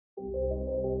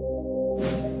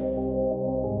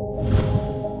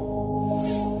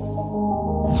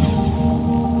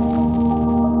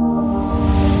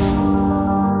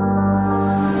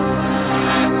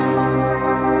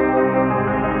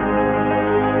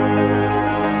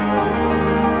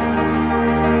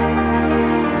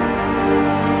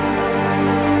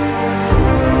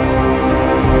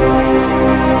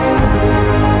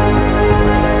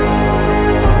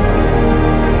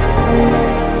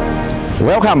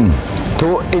Welcome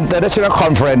to International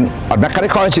Conference on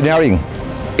Mechanical Engineering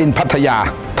in Pattaya,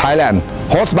 Thailand,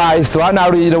 hosted by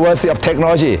Suvarnaburi University of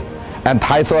Technology and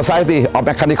Thai Society of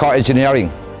Mechanical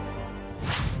Engineering.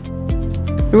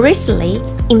 Recently,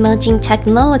 emerging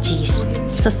technologies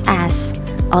such as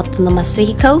autonomous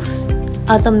vehicles,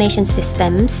 automation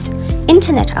systems,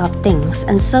 Internet of Things,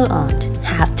 and so on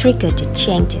have triggered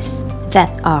changes that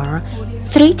are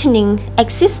threatening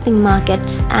existing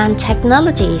markets and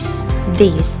technologies.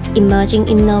 These emerging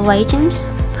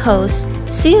innovations pose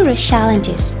serious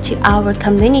challenges to our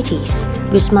communities,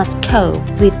 which must cope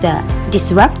with the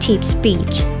disruptive speed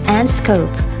and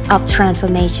scope of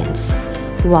transformations.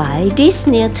 While these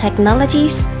new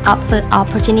technologies offer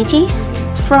opportunities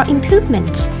for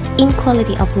improvements in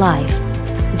quality of life,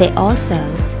 they also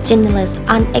generate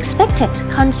unexpected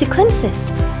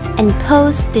consequences and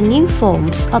pose the new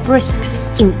forms of risks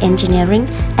in engineering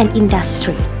and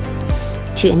industry.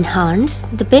 To enhance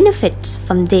the benefits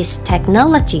from these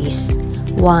technologies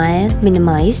while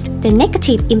minimize the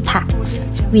negative impacts,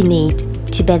 we need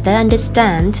to better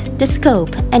understand the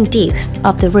scope and depth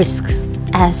of the risks,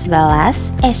 as well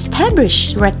as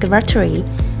establish regulatory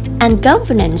and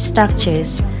governance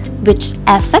structures which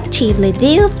effectively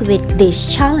deal with these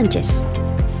challenges.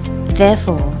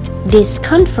 Therefore, this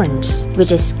conference,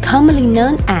 which is commonly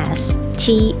known as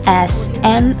TSME-ICoME,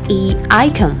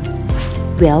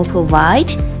 will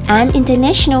provide an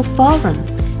international forum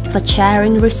for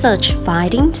sharing research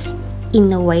findings,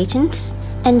 innovations,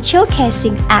 and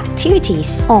showcasing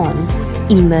activities on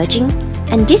emerging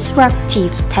and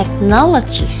disruptive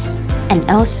technologies, and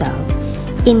also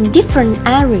in different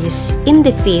areas in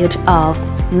the field of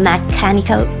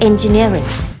mechanical engineering.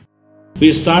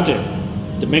 We started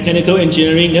the Mechanical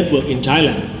Engineering Network in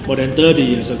Thailand more than 30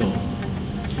 years ago.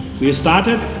 We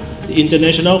started the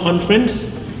international conference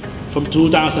from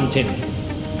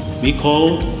 2010. We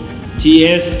called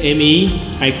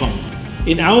TSME-ICoME.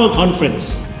 In our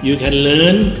conference, you can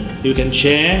learn, you can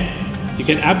share, you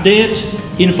can update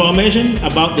information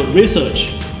about the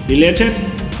research related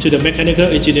to the mechanical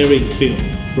engineering field,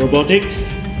 robotics,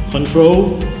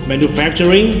 control,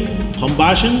 manufacturing,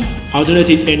 combustion,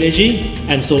 alternative energy,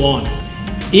 and so on.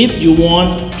 If you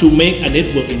want to make a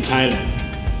network in Thailand,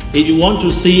 if you want to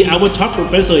see our top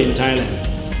professor in Thailand,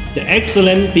 the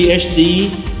excellent PhD,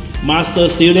 master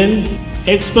student,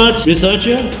 expert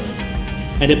researcher,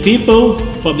 and the people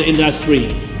from the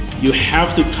industry, you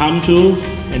have to come to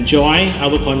and join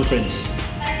our conference.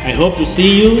 I hope to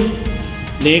see you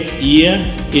next year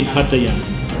in Pattaya.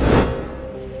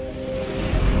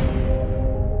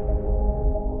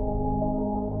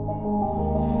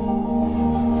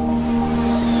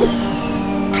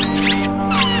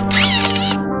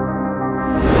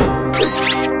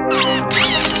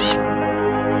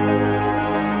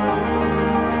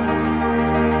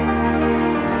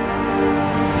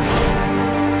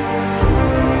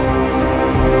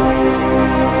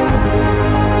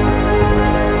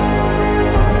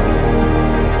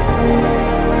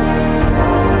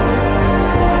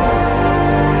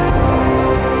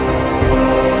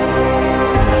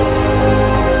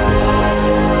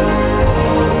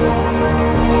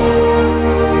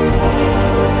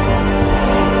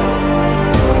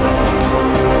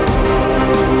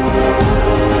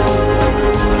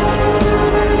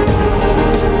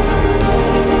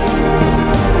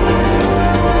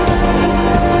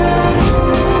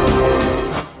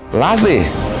 Lastly,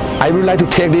 I would like to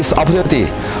take this opportunity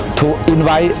to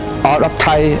invite all of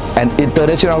Thai and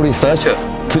international researchers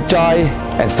to join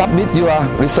and submit your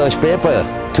research paper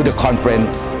to the conference.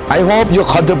 I hope your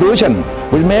contribution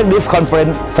will make this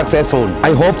conference successful.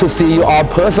 I hope to see you all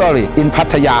personally in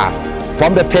Pattaya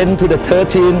from the 10th to the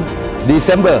 13th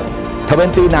December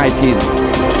 2019.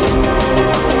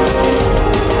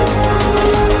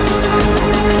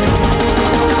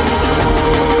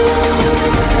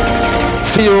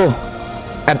 See you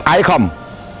at ICoME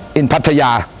in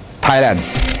Pattaya,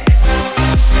 Thailand.